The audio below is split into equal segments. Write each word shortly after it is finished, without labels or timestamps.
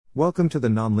Welcome to the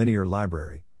Nonlinear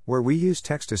Library, where we use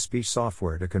text-to-speech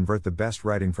software to convert the best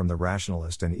writing from the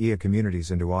Rationalist and EA communities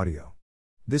into audio.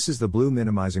 This is the Blue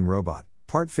Minimizing Robot,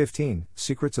 Part 15,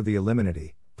 Secrets of the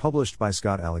Eliminati, published by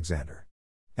Scott Alexander.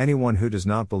 Anyone who does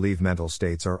not believe mental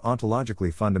states are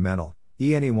ontologically fundamental,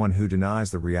 anyone who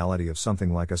denies the reality of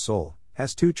something like a soul,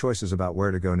 has two choices about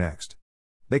where to go next.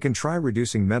 They can try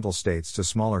reducing mental states to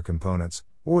smaller components,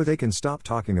 or they can stop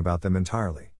talking about them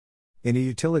entirely. In a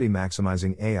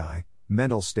utility-maximizing AI,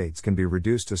 mental states can be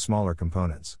reduced to smaller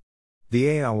components. The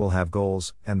AI will have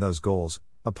goals, and those goals,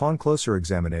 upon closer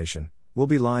examination, will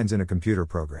be lines in a computer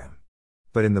program.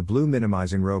 But in the Blue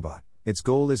Minimizing Robot, its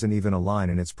goal isn't even a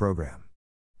line in its program.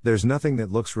 There's nothing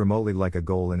that looks remotely like a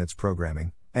goal in its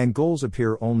programming, and goals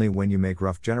appear only when you make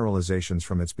rough generalizations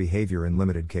from its behavior in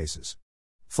limited cases.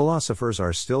 Philosophers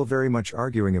are still very much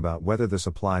arguing about whether this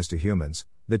applies to humans.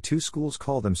 The two schools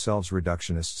call themselves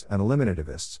Reductionists and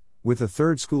eliminativists, with the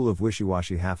third school of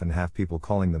wishy-washy half-and-half people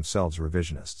calling themselves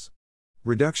revisionists.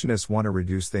 Reductionists want to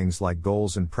reduce things like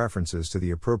goals and preferences to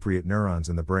the appropriate neurons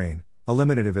in the brain.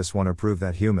 Eliminativists want to prove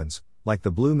that humans, like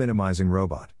the Blue Minimizing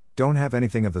Robot, don't have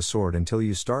anything of the sort until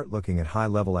you start looking at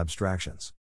high-level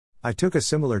abstractions. I took a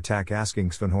similar tack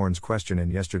asking ksvanhorn's question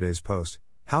in yesterday's post: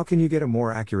 how can you get a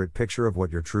more accurate picture of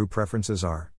what your true preferences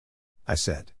are? I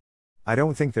said, I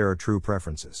don't think there are true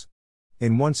preferences.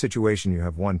 In one situation you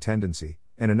have one tendency,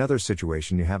 in another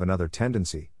situation you have another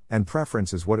tendency, and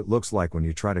preference is what it looks like when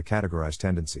you try to categorize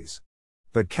tendencies.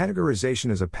 But categorization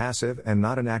is a passive and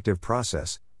not an active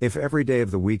process. If every day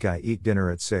of the week I eat dinner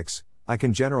at 6, I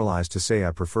can generalize to say I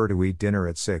prefer to eat dinner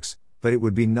at 6, but it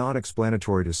would be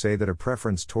non-explanatory to say that a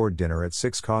preference toward dinner at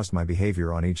 6 caused my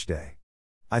behavior on each day.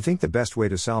 I think the best way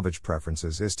to salvage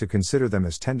preferences is to consider them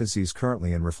as tendencies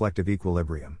currently in reflective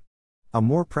equilibrium. A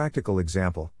more practical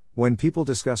example: when people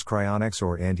discuss cryonics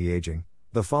or anti-aging,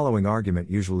 the following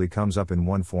argument usually comes up in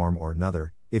one form or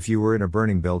another: if you were in a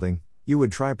burning building, you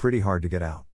would try pretty hard to get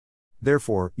out.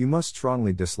 Therefore, you must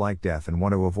strongly dislike death and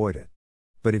want to avoid it.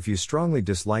 But if you strongly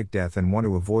dislike death and want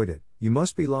to avoid it, you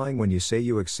must be lying when you say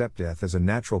you accept death as a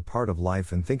natural part of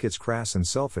life and think it's crass and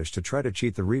selfish to try to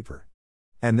cheat the reaper.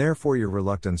 And therefore your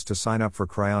reluctance to sign up for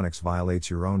cryonics violates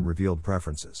your own revealed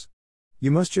preferences. You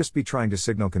must just be trying to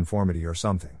signal conformity or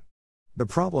something. The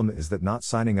problem is that not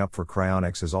signing up for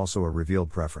cryonics is also a revealed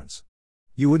preference.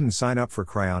 You wouldn't sign up for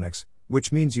cryonics,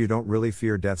 which means you don't really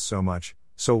fear death so much,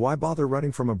 so why bother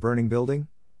running from a burning building?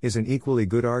 Is an equally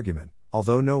good argument,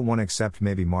 although no one except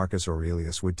maybe Marcus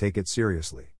Aurelius would take it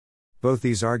seriously. Both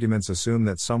these arguments assume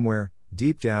that somewhere,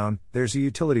 deep down, there's a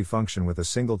utility function with a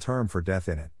single term for death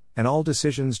in it, and all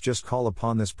decisions just call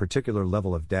upon this particular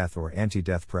level of death or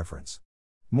anti-death preference.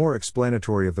 More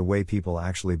explanatory of the way people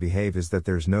actually behave is that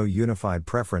there's no unified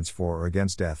preference for or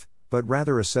against death, but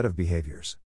rather a set of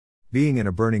behaviors. Being in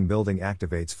a burning building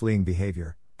activates fleeing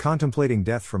behavior. Contemplating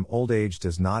death from old age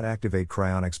does not activate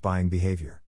cryonics-buying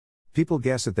behavior. People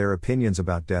guess at their opinions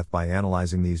about death by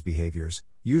analyzing these behaviors,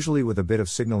 usually with a bit of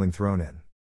signaling thrown in.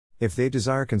 If they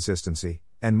desire consistency,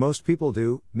 and most people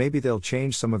do, maybe they'll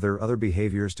change some of their other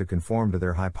behaviors to conform to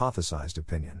their hypothesized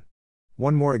opinion.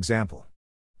 One more example.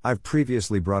 I've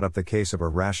previously brought up the case of a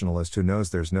rationalist who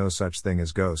knows there's no such thing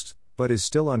as ghosts, but is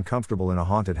still uncomfortable in a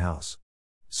haunted house.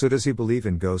 So does he believe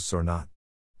in ghosts or not?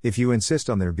 If you insist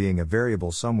on there being a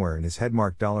variable somewhere in his head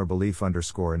marked $belief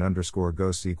 _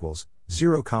 ghosts equals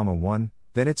 0,1,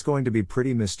 then it's going to be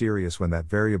pretty mysterious when that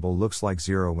variable looks like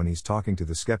 0 when he's talking to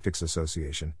the Skeptics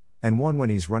Association, and 1 when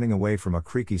he's running away from a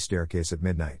creaky staircase at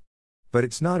midnight. But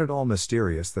it's not at all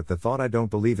mysterious that the thought I don't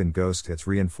believe in ghosts gets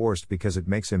reinforced because it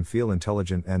makes him feel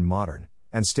intelligent and modern,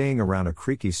 and staying around a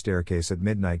creaky staircase at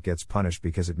midnight gets punished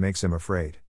because it makes him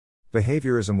afraid.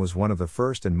 Behaviorism was one of the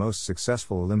first and most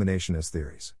successful eliminationist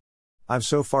theories. I've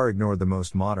so far ignored the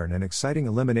most modern and exciting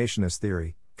eliminationist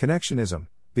theory, connectionism,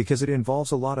 because it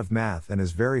involves a lot of math and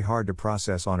is very hard to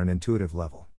process on an intuitive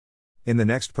level. In the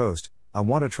next post, I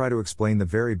want to try to explain the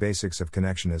very basics of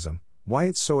connectionism, why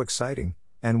it's so exciting,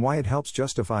 and why it helps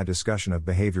justify discussion of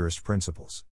behaviorist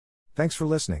principles. Thanks for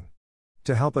listening.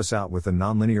 To help us out with the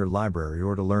Nonlinear Library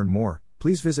or to learn more,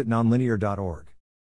 please visit nonlinear.org.